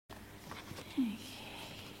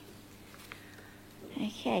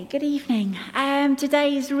Okay, good evening.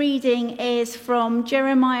 Today's reading is from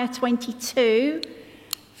Jeremiah 22,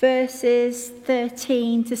 verses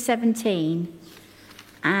 13 to 17.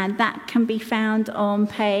 And that can be found on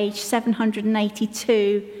page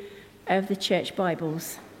 782 of the Church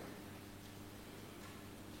Bibles.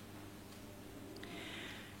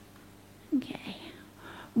 Okay.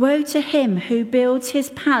 Woe to him who builds his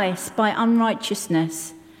palace by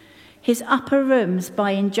unrighteousness, his upper rooms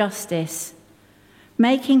by injustice,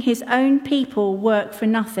 making his own people work for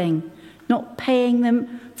nothing, not paying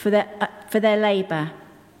them for their labour.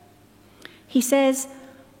 He says,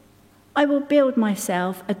 I will build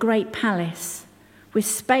myself a great palace with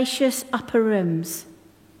spacious upper rooms.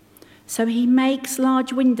 So he makes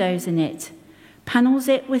large windows in it, panels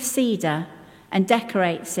it with cedar, and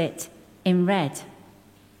decorates it in red.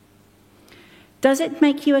 Does it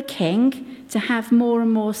make you a king to have more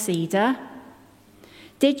and more cedar?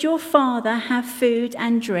 Did your father have food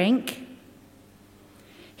and drink?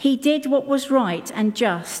 He did what was right and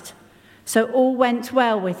just, so all went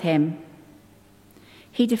well with him.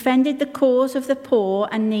 He defended the cause of the poor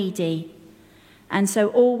and needy, and so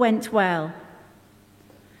all went well.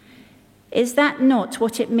 Is that not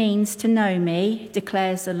what it means to know me,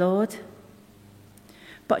 declares the Lord?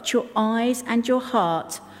 But your eyes and your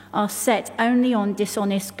heart are set only on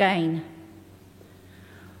dishonest gain,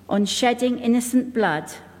 on shedding innocent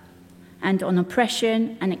blood, and on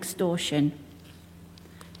oppression and extortion.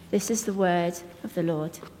 This is the word of the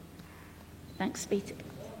Lord. Thanks be to God.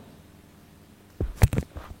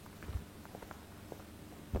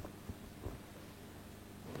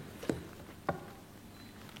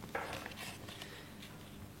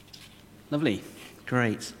 Lovely,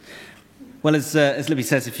 great. Well, as Libby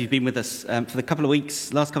says, if you've been with us for the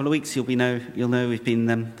last couple of weeks, you'll know we've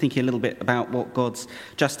been thinking a little bit about what God's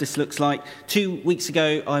justice looks like. 2 weeks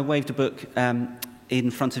ago, I waved a book in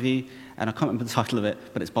front of you, and I can't remember the title of it,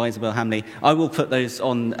 but it's by Isabel Hamley. I will put those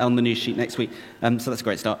on the news sheet next week, so that's a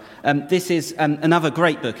great start. This is another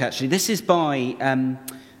great book, actually. This is by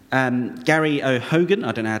Gary O'Hogan,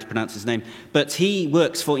 I don't know how to pronounce his name, but he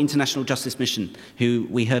works for International Justice Mission, who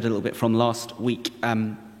we heard a little bit from last week.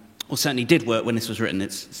 Or certainly did work when this was written.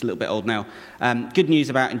 It's a little bit old now. Good news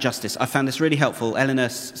about injustice. I found this really helpful. Eleanor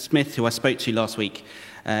Smith, who I spoke to last week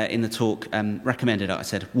in the talk, recommended it. I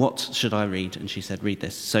said, what should I read? And she said, read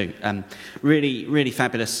this. So really, really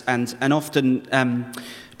fabulous, and often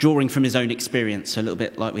drawing from his own experience, so a little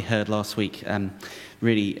bit like we heard last week.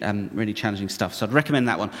 Really challenging stuff. So I'd recommend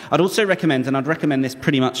that one. I'd also recommend, and I'd recommend this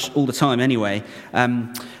pretty much all the time anyway,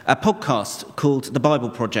 a podcast called The Bible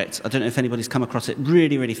Project. I don't know if anybody's come across it.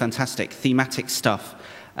 Really, really fantastic, thematic stuff.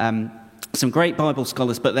 Some great Bible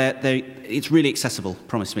scholars, but it's really accessible.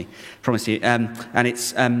 Promise you. And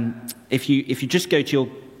it's if you just go to your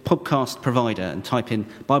podcast provider and type in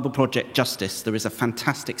Bible Project Justice, there is a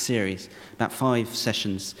fantastic series, about 5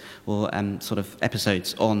 sessions or sort of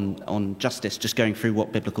episodes on justice, just going through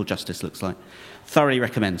what biblical justice looks like. Thoroughly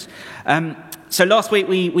recommend. So last week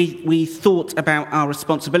we thought about our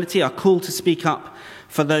responsibility, our call to speak up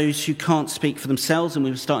for those who can't speak for themselves, and we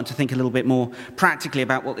were starting to think a little bit more practically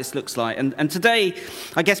about what this looks like. And today,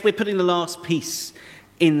 I guess we're putting the last piece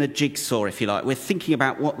in the jigsaw, if you like. We're thinking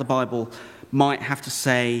about what the Bible might have to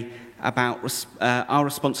say about our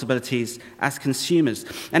responsibilities as consumers.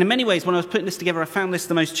 And in many ways, when I was putting this together, I found this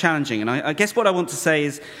the most challenging. And I guess what I want to say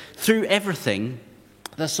is, through everything,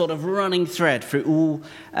 the sort of running thread through all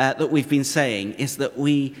that we've been saying is that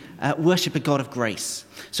we worship a God of grace.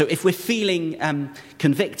 So if we're feeling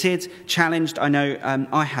convicted, challenged, I know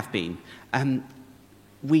I have been,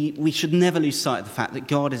 we should never lose sight of the fact that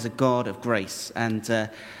God is a God of grace. And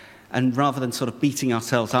rather than sort of beating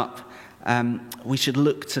ourselves up, we should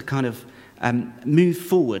look to kind of move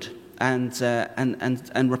forward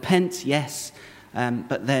and repent, yes,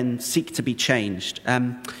 but then seek to be changed.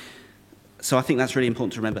 So I think that's really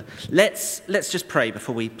important to remember. Let's just pray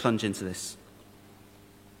before we plunge into this.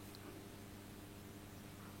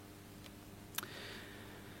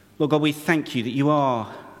 Lord God, we thank you that you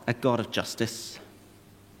are a God of justice.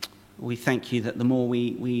 We thank you that the more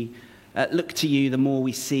we look to you, the more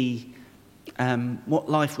we see what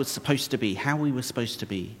life was supposed to be, how we were supposed to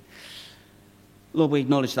be. Lord, we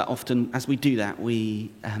acknowledge that often as we do that,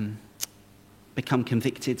 we become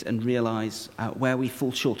convicted and realise where we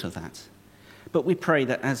fall short of that. But we pray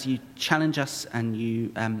that as you challenge us and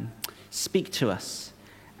you speak to us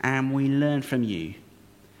and we learn from you,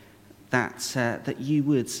 that you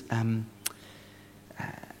would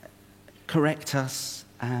correct us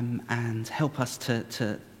and help us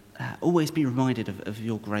to always be reminded of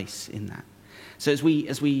your grace in that. So as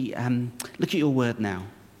we look at your word now,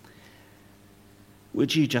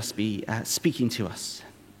 would you just be speaking to us,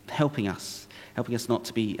 helping us not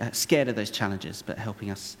to be scared of those challenges, but helping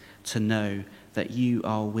us to know that you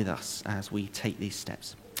are with us as we take these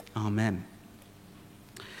steps. Amen.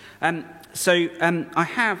 So I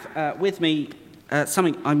have with me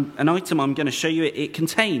an item I'm going to show you. It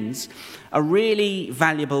contains a really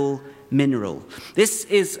valuable mineral. This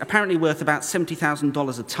is apparently worth about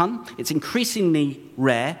 $70,000 a tonne. It's increasingly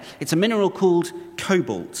rare. It's a mineral called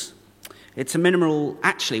cobalt. It's a mineral,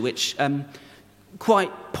 actually, which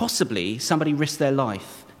quite possibly somebody risked their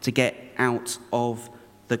life to get out of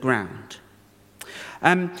the ground.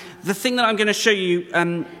 The thing that I'm going to show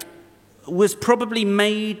you was probably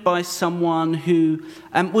made by someone who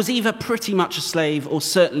was either pretty much a slave or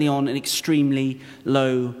certainly on an extremely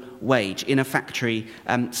low wage in a factory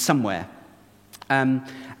somewhere.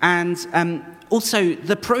 Also,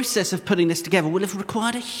 the process of putting this together would have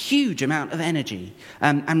required a huge amount of energy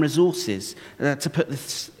and resources to put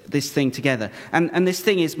this thing together. And this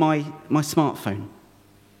thing is my smartphone.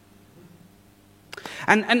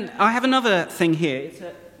 And I have another thing here.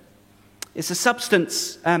 It's a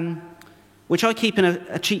substance which I keep in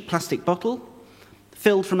a cheap plastic bottle,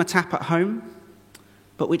 filled from a tap at home,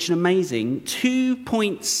 but which an amazing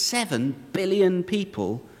 2.7 billion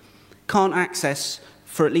people can't access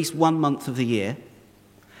for at least 1 month of the year,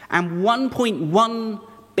 and 1.1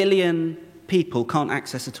 billion people can't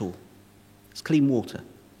access at all. It's clean water.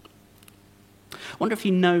 I wonder if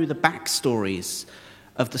you know the backstories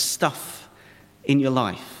of the stuff in your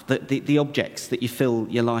life, the objects that you fill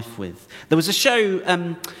your life with. There was a show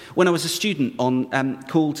when I was a student on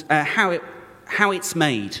called How It's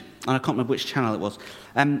Made, and I can't remember which channel it was.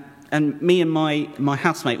 And me and my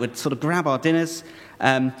housemate would sort of grab our dinners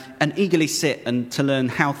and eagerly sit and to learn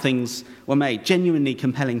how things were made. Genuinely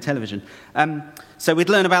compelling television. So we'd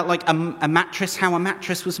learn about like a mattress, how a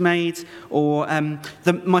mattress was made, or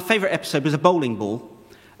my favourite episode was a bowling ball.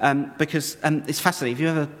 Because it's fascinating. If you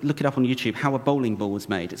ever look it up on YouTube, how a bowling ball was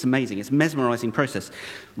made, it's amazing. It's a mesmerising process.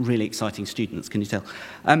 Really exciting students, can you tell?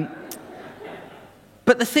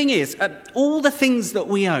 But the thing is, all the things that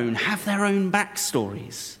we own have their own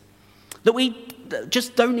backstories that we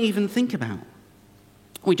just don't even think about.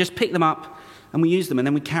 We just pick them up and we use them, and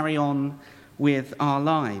then we carry on with our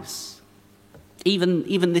lives.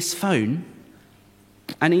 Even this phone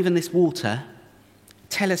and even this water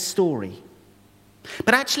tell a story.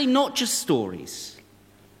 But actually not just stories.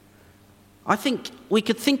 I think we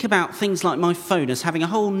could think about things like my phone as having a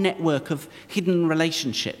whole network of hidden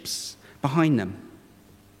relationships behind them.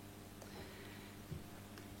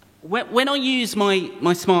 When I use my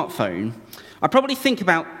smartphone, I probably think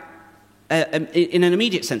about, in an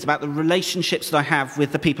immediate sense, about the relationships that I have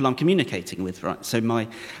with the people I'm communicating with, right? So my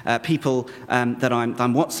people that I'm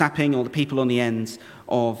WhatsApping, or the people on the end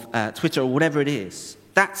of Twitter, or whatever it is.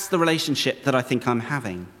 That's the relationship that I think I'm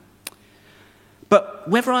having. But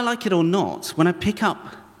whether I like it or not, when I pick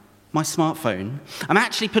up my smartphone, I'm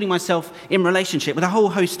actually putting myself in relationship with a whole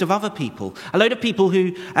host of other people. A load of people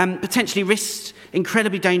who potentially risked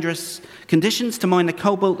incredibly dangerous conditions to mine the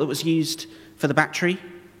cobalt that was used for the battery.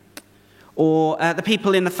 Or the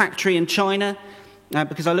people in the factory in China,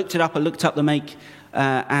 because I looked it up, I looked up the make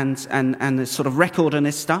and the sort of record on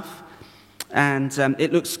this stuff. And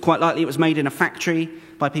it looks quite likely it was made in a factory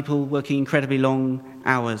by people working incredibly long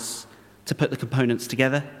hours to put the components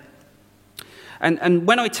together. And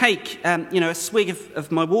when I take a swig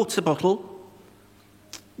of my water bottle,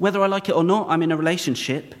 whether I like it or not, I'm in a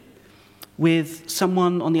relationship with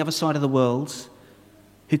someone on the other side of the world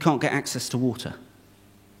who can't get access to water.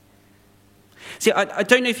 See, I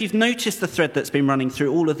don't know if you've noticed the thread that's been running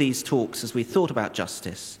through all of these talks as we thought about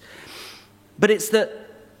justice, but it's that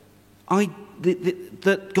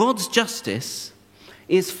that God's justice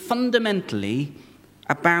is fundamentally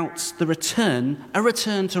about a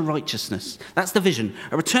return to righteousness. That's the vision,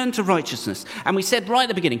 a return to righteousness. And we said right at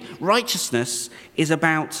the beginning, righteousness is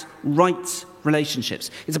about right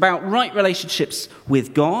relationships. It's about right relationships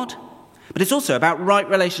with God, but it's also about right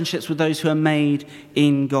relationships with those who are made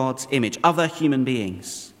in God's image, other human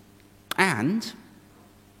beings. And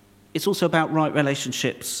it's also about right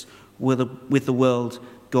relationships with the world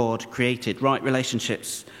God created, right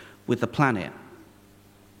relationships with the planet.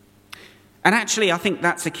 And actually, I think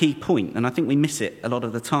that's a key point, and I think we miss it a lot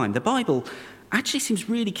of the time. The Bible actually seems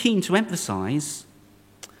really keen to emphasize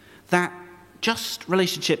that just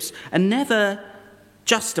relationships are never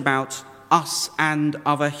just about us and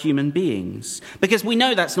other human beings. Because we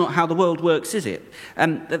know that's not how the world works, is it?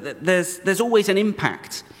 There's always an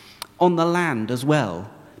impact on the land as well,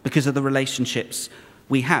 because of the relationships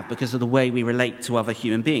we have because of the way we relate to other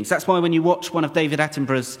human beings. That's why when you watch one of David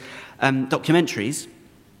Attenborough's documentaries,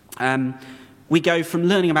 we go from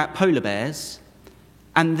learning about polar bears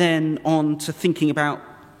and then on to thinking about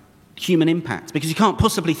human impact, because you can't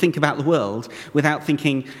possibly think about the world without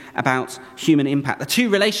thinking about human impact. The two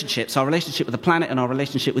relationships, our relationship with the planet and our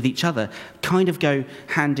relationship with each other, kind of go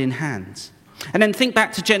hand in hand. And then think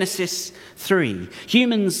back to Genesis 3.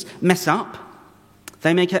 Humans mess up,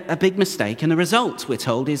 they make a big mistake, and the result, we're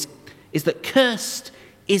told, is that cursed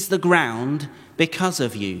is the ground because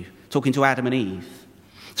of you, talking to Adam and Eve.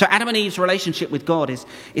 So Adam and Eve's relationship with God is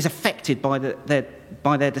affected by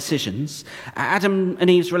their decisions. Adam and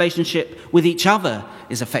Eve's relationship with each other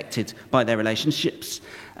is affected by their relationships,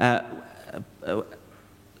 by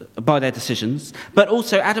their decisions. But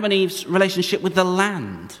also Adam and Eve's relationship with the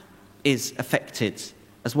land is affected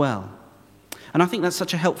as well. And I think that's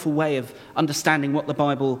such a helpful way of understanding what the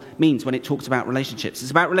Bible means when it talks about relationships.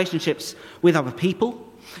 It's about relationships with other people.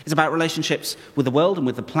 It's about relationships with the world and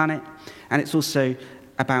with the planet. And it's also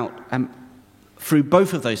about, through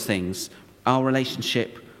both of those things, our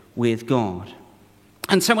relationship with God.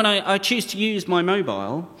 And so when I choose to use my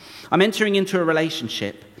mobile, I'm entering into a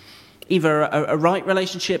relationship, either a right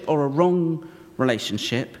relationship or a wrong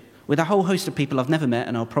relationship, with a whole host of people I've never met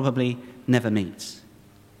and I'll probably never meet.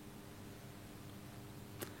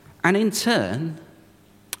 And in turn,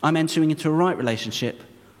 I'm entering into a right relationship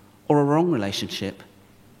or a wrong relationship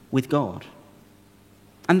with God.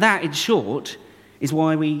 And that, in short, is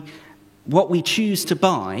why what we choose to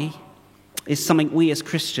buy is something we as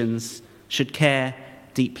Christians should care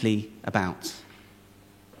deeply about.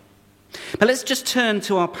 But let's just turn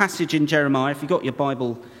to our passage in Jeremiah. If you've got your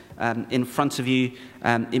Bible in front of you,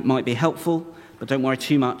 it might be helpful, but don't worry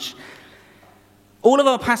too much. All of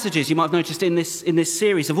our passages, you might have noticed in this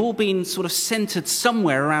series, have all been sort of centred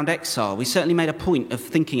somewhere around exile. We certainly made a point of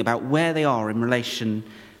thinking about where they are in relation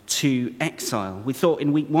to exile. We thought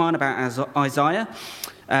in week 1 about Isaiah,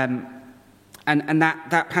 and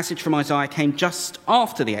that passage from Isaiah came just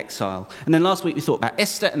after the exile. And then last week we thought about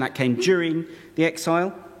Esther, and that came during the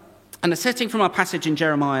exile. And the setting from our passage in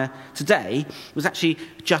Jeremiah today was actually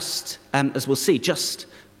just, as we'll see, just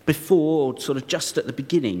before, sort of just at the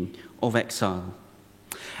beginning of exile.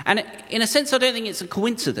 And in a sense, I don't think it's a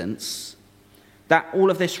coincidence that all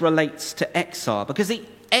of this relates to exile, because the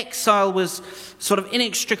exile was sort of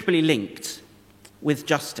inextricably linked with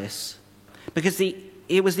justice, because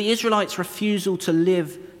it was the Israelites' refusal to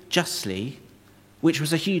live justly, which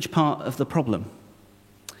was a huge part of the problem.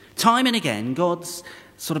 Time and again, God's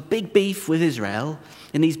sort of big beef with Israel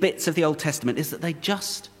in these bits of the Old Testament is that they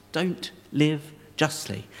just don't live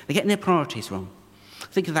justly. They're getting their priorities wrong.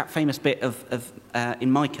 Think of that famous bit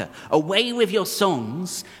in Micah. Away with your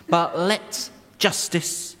songs, but let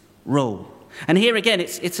justice rule. And here again,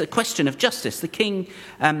 it's a question of justice. The king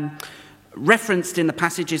referenced in the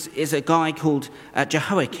passage is a guy called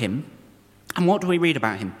Jehoiakim. And what do we read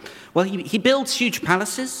about him? Well, he builds huge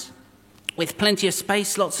palaces with plenty of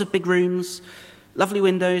space, lots of big rooms, lovely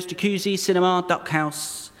windows, jacuzzi, cinema, duck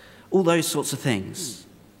house, all those sorts of things.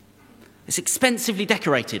 It's expensively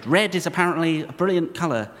decorated. Red is apparently a brilliant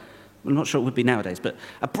colour. I'm not sure it would be nowadays, but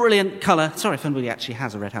a brilliant colour. Sorry if anybody actually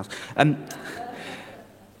has a red house.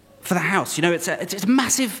 For the house, you know, it's a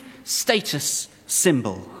massive status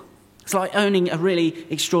symbol. It's like owning a really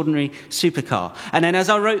extraordinary supercar. And then as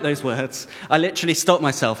I wrote those words, I literally stopped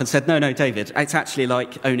myself and said, no, David, it's actually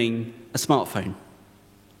like owning a smartphone.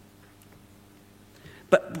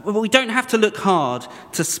 But we don't have to look hard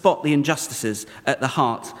to spot the injustices at the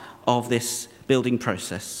heart of this building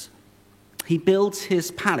process. He builds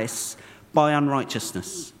his palace by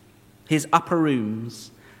unrighteousness, his upper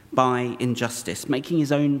rooms by injustice, making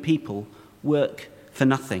his own people work for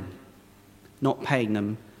nothing, not paying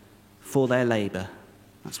them for their labour.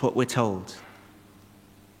 That's what we're told.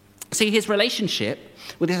 See, his relationship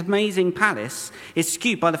with his amazing palace is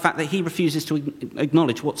skewed by the fact that he refuses to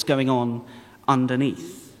acknowledge what's going on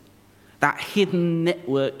underneath. That hidden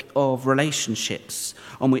network of relationships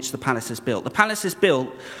on which the palace is built. The palace is built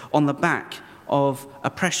on the back of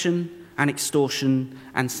oppression and extortion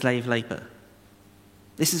and slave labour.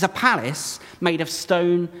 This is a palace made of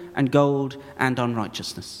stone and gold and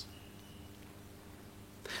unrighteousness.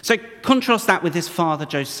 So contrast that with his father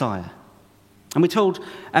Josiah. And we're told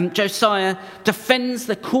Josiah defends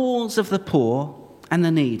the cause of the poor and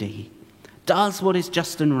the needy, does what is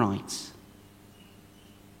just and right.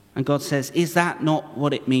 And God says, is that not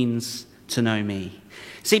what it means to know me?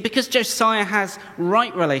 See, because Josiah has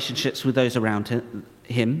right relationships with those around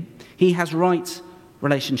him, he has right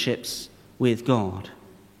relationships with God.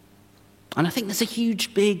 And I think there's a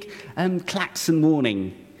huge, big klaxon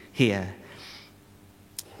warning here.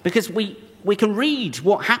 Because we can read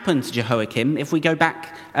what happened to Jehoiakim if we go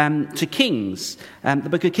back to Kings, the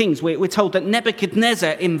book of Kings. We're told that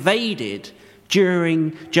Nebuchadnezzar invaded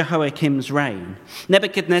during Jehoiakim's reign.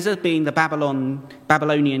 Nebuchadnezzar being the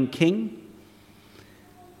Babylonian king.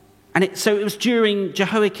 And so it was during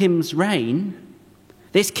Jehoiakim's reign,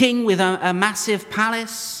 this king with a massive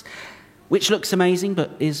palace, which looks amazing but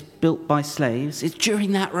is built by slaves, it's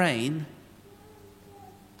during that reign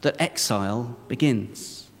that exile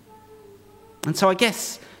begins. And so I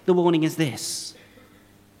guess the warning is this.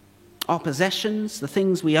 Our possessions, the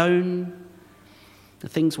things we own, the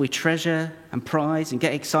things we treasure and prize and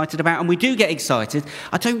get excited about, and we do get excited.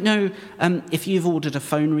 I don't know if you've ordered a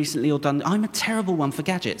phone recently or done. I'm a terrible one for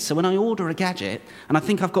gadgets. So when I order a gadget, and I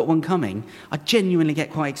think I've got one coming, I genuinely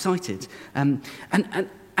get quite excited. And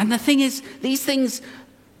the thing is, these things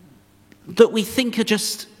that we think are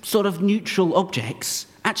just sort of neutral objects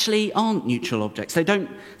actually aren't neutral objects. They don't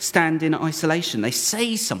stand in isolation. They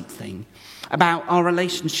say something about our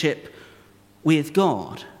relationship with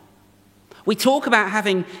God. We talk about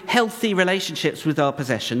having healthy relationships with our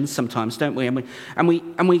possessions sometimes, don't we? And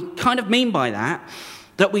we kind of mean by that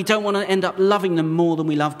we don't want to end up loving them more than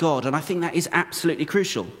we love God. And I think that is absolutely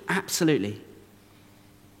crucial. Absolutely.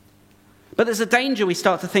 But there's a danger we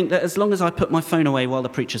start to think that as long as I put my phone away while the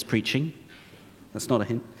preacher's preaching, that's not a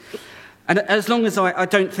hint, and as long as I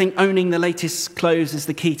don't think owning the latest clothes is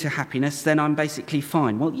the key to happiness, then I'm basically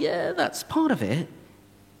fine. Well, yeah, that's part of it.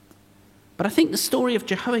 But I think the story of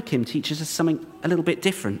Jehoiakim teaches us something a little bit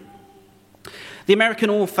different. The American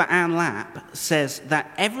author Anne Lapp says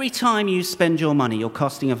that every time you spend your money, you're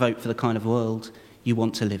casting a vote for the kind of world you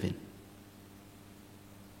want to live in.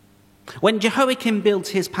 When Jehoiakim builds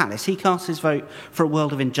his palace, he casts his vote for a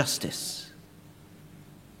world of injustice,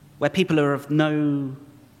 where people are of no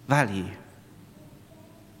value,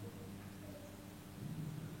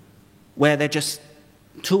 where they're just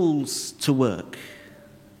tools to work,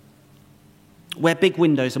 where big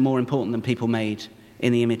windows are more important than people made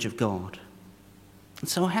in the image of God. And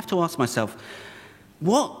so I have to ask myself,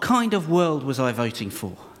 what kind of world was I voting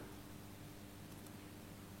for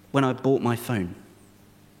when I bought my phone?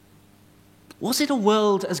 Was it a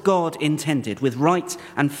world as God intended, with right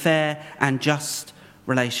and fair and just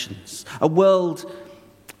relations? A world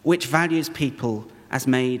which values people as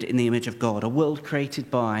made in the image of God, a world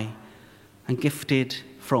created by and gifted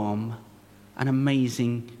from an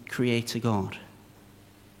amazing Creator God.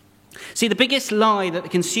 See, the biggest lie that the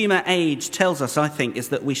consumer age tells us, I think, is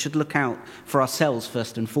that we should look out for ourselves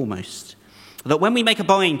first and foremost. That when we make a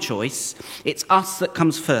buying choice, it's us that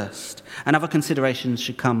comes first, and other considerations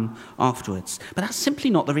should come afterwards. But that's simply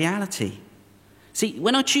not the reality. See,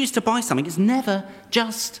 when I choose to buy something, it's never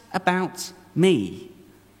just about me.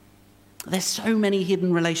 There's so many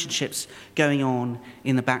hidden relationships going on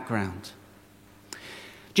in the background.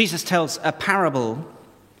 Jesus tells a parable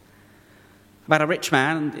about a rich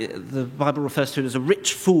man. The Bible refers to it as a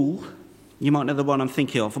rich fool. You might know the one I'm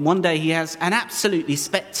thinking of. And one day he has an absolutely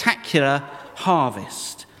spectacular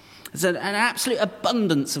harvest. There's an absolute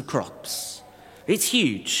abundance of crops. It's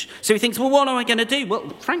huge. So he thinks, well, what am I going to do? Well,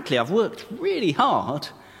 frankly, I've worked really hard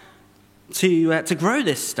to grow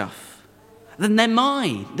this stuff. Then they're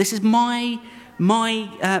mine. This is my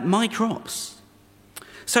crops.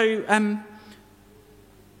 So,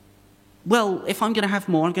 well, if I'm going to have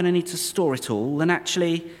more, I'm going to need to store it all. And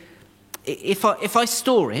actually, if I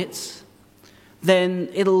store it, then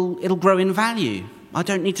it'll grow in value. I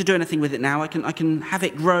don't need to do anything with it now. I can have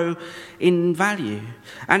it grow in value.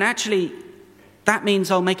 And actually, that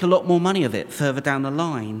means I'll make a lot more money of it further down the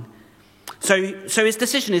line. So his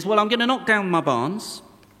decision is, well, I'm going to knock down my barns,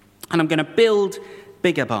 and I'm going to build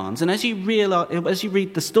bigger barns. And as you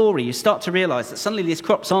read the story, you start to realize that suddenly these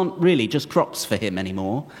crops aren't really just crops for him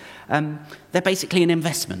anymore. They're basically an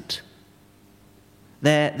investment.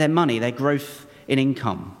 They're money, they're growth in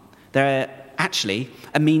income. They're actually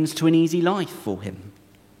a means to an easy life for him.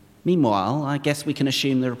 Meanwhile, I guess we can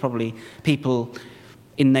assume there are probably people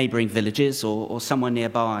in neighbouring villages or somewhere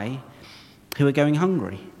nearby who are going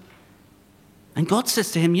hungry. And God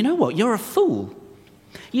says to him, you know what, you're a fool.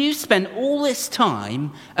 You spend all this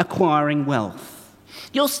time acquiring wealth.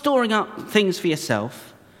 You're storing up things for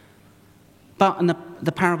yourself. But, and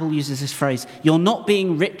the parable uses this phrase, you're not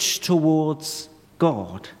being rich towards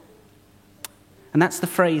God. And that's the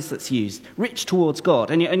phrase that's used, rich towards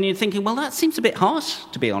God. And you're thinking, well, that seems a bit harsh,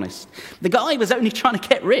 to be honest. The guy was only trying to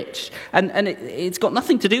get rich. And it's got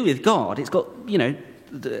nothing to do with God. It's got,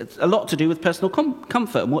 a lot to do with personal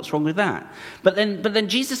comfort and what's wrong with that. But then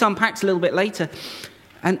Jesus unpacks a little bit later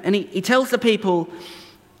And he tells the people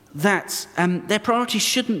that their priority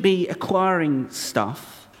shouldn't be acquiring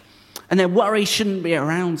stuff, and their worry shouldn't be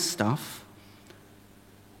around stuff.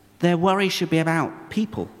 Their worry should be about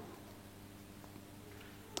people.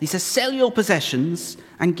 He says, sell your possessions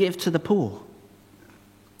and give to the poor.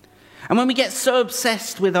 And when we get so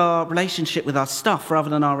obsessed with our relationship with our stuff rather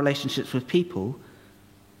than our relationships with people,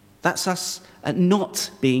 that's us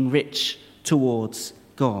not being rich towards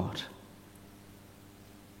God.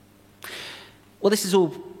 Well, this is all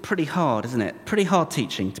pretty hard, isn't it? Pretty hard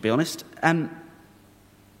teaching, to be honest. I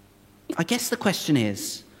guess the question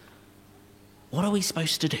is, what are we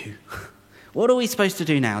supposed to do? What are we supposed to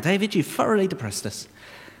do now? David, you've thoroughly depressed us.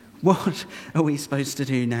 What are we supposed to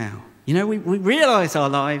do now? You know, we realise our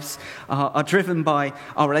lives are driven by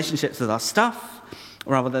our relationships with our stuff,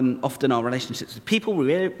 rather than often our relationships with people.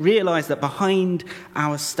 We realise that behind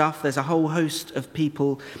our stuff there's a whole host of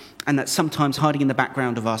people, and that sometimes hiding in the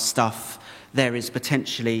background of our stuff there is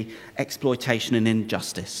potentially exploitation and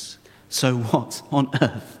injustice. So what on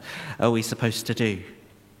earth are we supposed to do?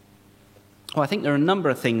 Well, I think there are a number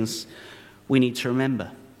of things we need to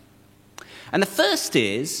remember. And the first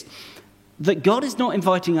is that God is not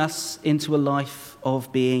inviting us into a life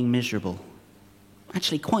of being miserable.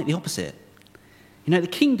 Actually, quite the opposite. You know, the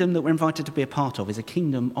kingdom that we're invited to be a part of is a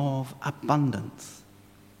kingdom of abundance.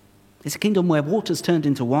 It's a kingdom where water's turned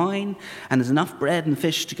into wine and there's enough bread and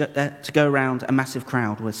fish to go around a massive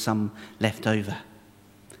crowd with some left over.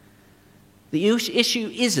 The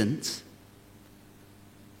issue isn't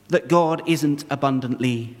that God isn't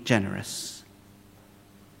abundantly generous.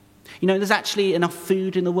 You know, there's actually enough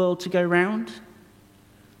food in the world to go around.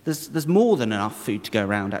 There's more than enough food to go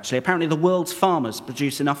around, actually. Apparently the world's farmers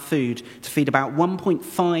produce enough food to feed about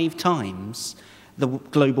 1.5 times the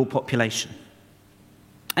global population.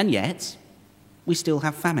 And yet, we still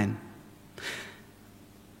have famine.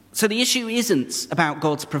 So the issue isn't about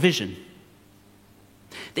God's provision.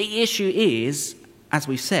 The issue is, as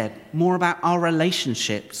we've said, more about our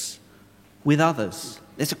relationships with others.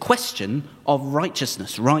 It's a question of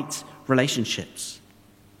righteousness, right relationships.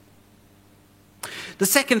 The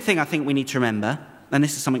second thing I think we need to remember, and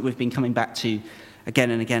this is something we've been coming back to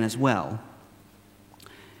again and again as well,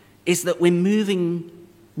 is that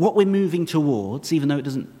what we're moving towards, even though it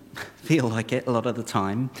doesn't feel like it a lot of the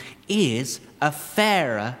time, is a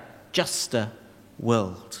fairer, juster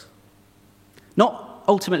world. Not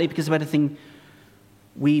ultimately because of anything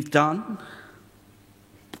we've done,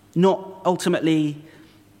 not ultimately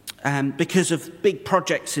because of big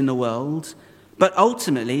projects in the world, but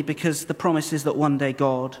ultimately because the promise is that one day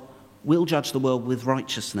God will judge the world with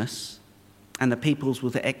righteousness and the peoples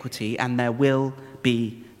with equity, and there will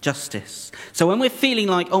be justice. So when we're feeling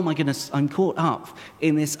like, oh my goodness, I'm caught up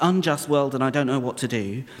in this unjust world and I don't know what to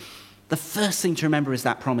do, the first thing to remember is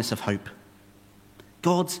that promise of hope.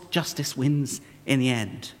 God's justice wins in the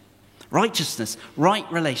end. Righteousness,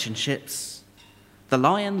 right relationships, the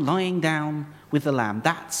lion lying down with the lamb,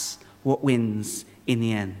 that's what wins in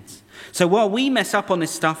the end. So while we mess up on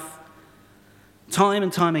this stuff time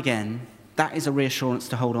and time again, that is a reassurance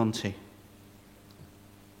to hold on to.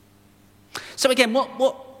 So again,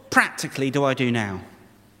 what practically do I do now?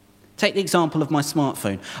 Take the example of my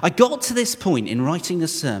smartphone. I got to this point in writing the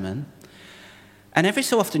sermon, and every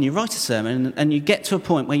so often you write a sermon and you get to a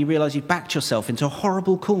point where you realise you've backed yourself into a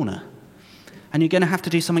horrible corner and you're going to have to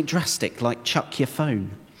do something drastic like chuck your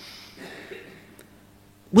phone.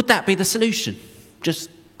 Would that be the solution? Just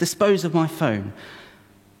dispose of my phone?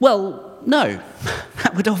 Well, no.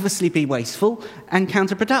 That would obviously be wasteful and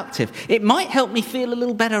counterproductive. It might help me feel a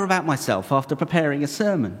little better about myself after preparing a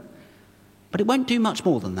sermon, but it won't do much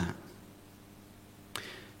more than that.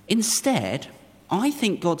 Instead, I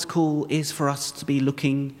think God's call is for us to be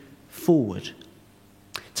looking forward,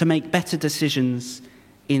 to make better decisions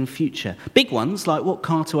in future. Big ones like what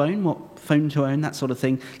car to own, what phone to own, that sort of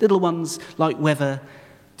thing. Little ones like whether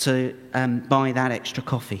to buy that extra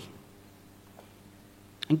coffee.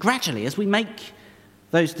 And gradually, as we make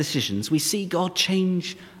those decisions, we see God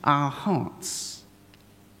change our hearts.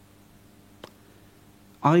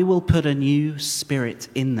 I will put a new spirit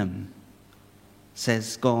in them,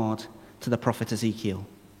 says God to the prophet Ezekiel.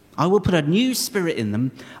 I will put a new spirit in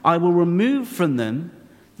them. I will remove from them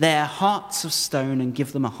their hearts of stone and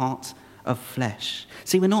give them a heart of flesh.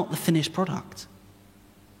 See, we're not the finished product.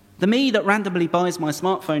 The me that randomly buys my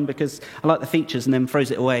smartphone because I like the features and then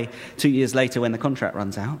throws it away 2 years later when the contract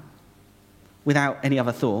runs out, without any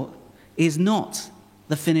other thought, is not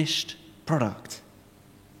the finished product.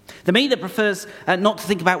 The me that prefers not to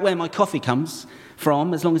think about where my coffee comes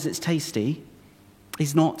from as long as it's tasty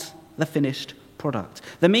is not the finished product.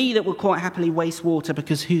 The me that will quite happily waste water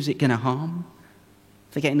because who's it going to harm?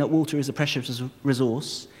 Forgetting that water is a precious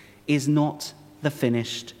resource, is not the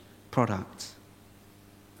finished product.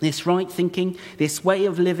 This right thinking, this way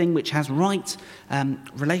of living which has right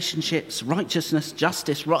relationships, righteousness,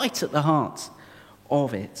 justice right at the heart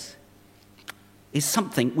of it, is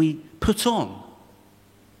something we put on.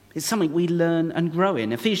 It's something we learn and grow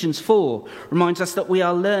in. Ephesians 4 reminds us that we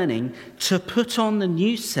are learning to put on the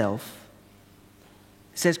new self.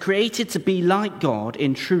 It says, created to be like God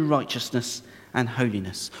in true righteousness and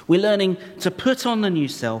holiness. We're learning to put on the new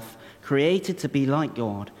self, created to be like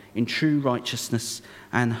God in true righteousness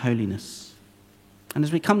and holiness. And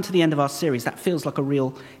as we come to the end of our series, that feels like a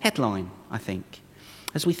real headline, I think.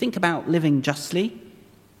 As we think about living justly,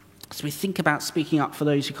 as we think about speaking up for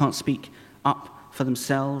those who can't speak up for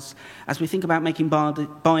themselves, as we think about making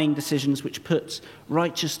buying decisions which put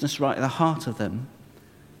righteousness right at the heart of them,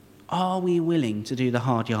 are we willing to do the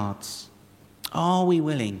hard yards? Are we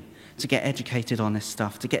willing to get educated on this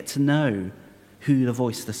stuff, to get to know who the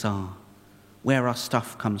voiceless are, where our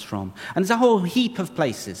stuff comes from? And there's a whole heap of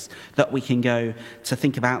places that we can go to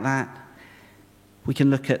think about that. We can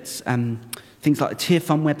look at things like the Tear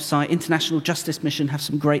Fund website. International Justice Mission have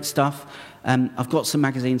some great stuff. I've got some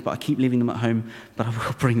magazines, but I keep leaving them at home, but I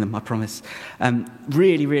will bring them, I promise.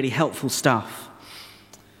 Really, really helpful stuff.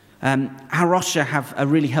 Harosha have a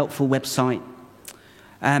really helpful website.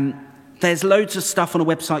 There's loads of stuff on a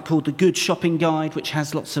website called The Good Shopping Guide, which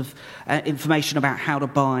has lots of information about how to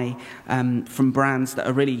buy from brands that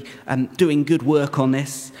are really doing good work on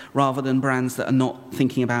this, rather than brands that are not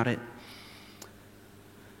thinking about it.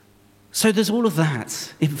 So there's all of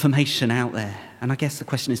that information out there, and I guess the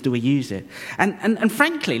question is, do we use it? And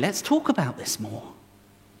frankly, let's talk about this more.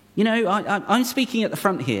 You know, I'm speaking at the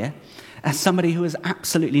front here as somebody who has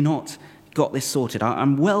absolutely not got this sorted.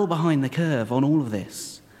 I'm well behind the curve on all of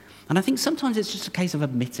this. And I think sometimes it's just a case of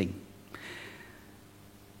admitting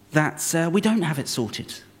that we don't have it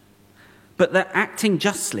sorted, but that acting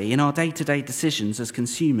justly in our day-to-day decisions as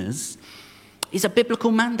consumers is a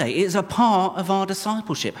biblical mandate. It is a part of our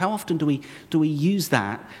discipleship. How often do we use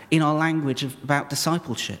that in our language about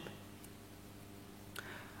discipleship?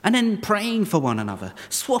 And then praying for one another,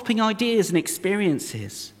 swapping ideas and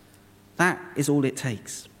experiences. That is all it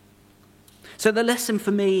takes. So the lesson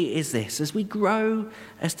for me is this: as we grow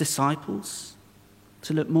as disciples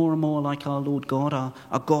to look more and more like our Lord God,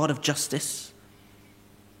 our God of justice,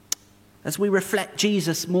 as we reflect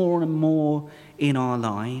Jesus more and more in our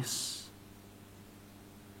lives,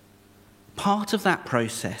 part of that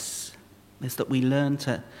process is that we learn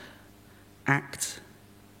to act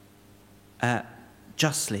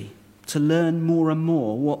justly, to learn more and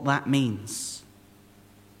more what that means,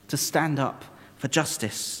 to stand up for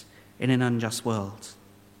justice in an unjust world.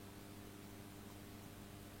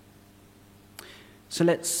 So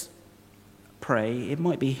let's pray. It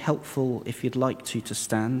might be helpful if you'd like to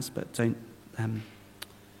stand, but don't,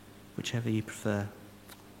 whichever you prefer.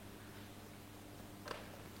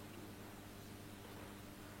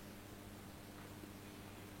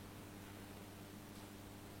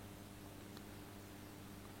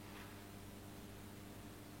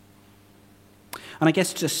 And I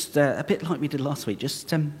guess just a bit like we did last week, just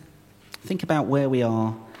think about where we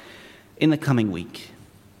are in the coming week.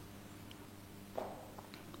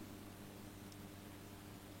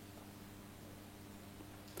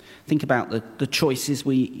 Think about the choices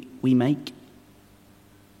we make.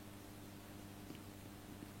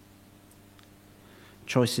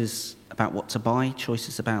 Choices about what to buy,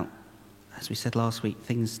 choices about, as we said last week,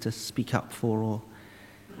 things to speak up for,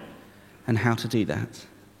 and how to do that.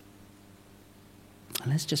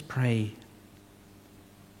 And let's just pray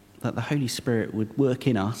that the Holy Spirit would work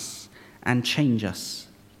in us and change us.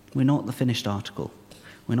 We're not the finished article.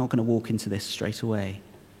 We're not going to walk into this straight away.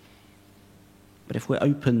 But if we're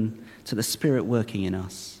open to the Spirit working in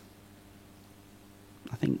us,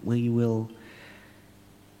 I think we will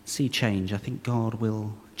see change. I think God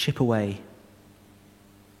will chip away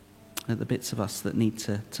at the bits of us that need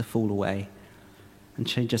to fall away and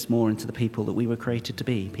change us more into the people that we were created to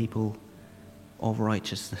be, people of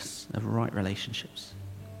righteousness, of right relationships.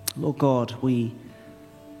 Lord God, we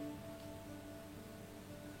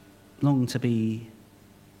long to be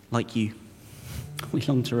like you. We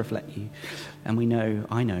long to reflect you. And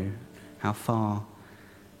I know how far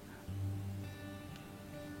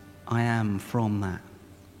I am from that.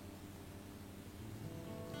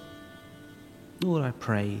 Lord, I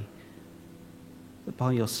pray that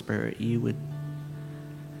by your Spirit you would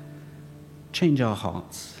change our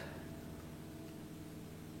hearts.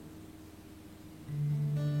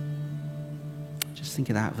 Just think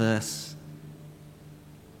of that verse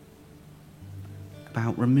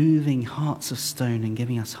about removing hearts of stone and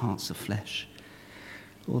giving us hearts of flesh.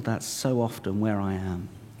 Lord, that's so often where I am.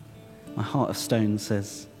 My heart of stone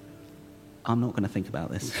says, I'm not going to think about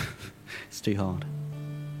this. It's too hard.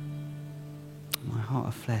 My heart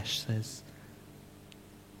of flesh says,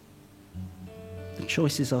 the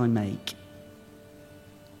choices I make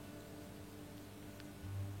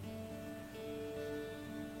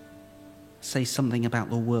say something about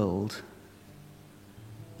the world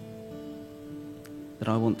that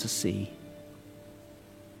I want to see.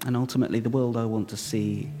 And ultimately, the world I want to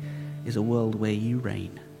see is a world where you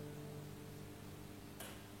reign.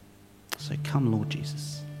 So come, Lord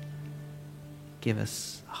Jesus. Give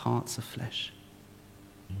us hearts of flesh.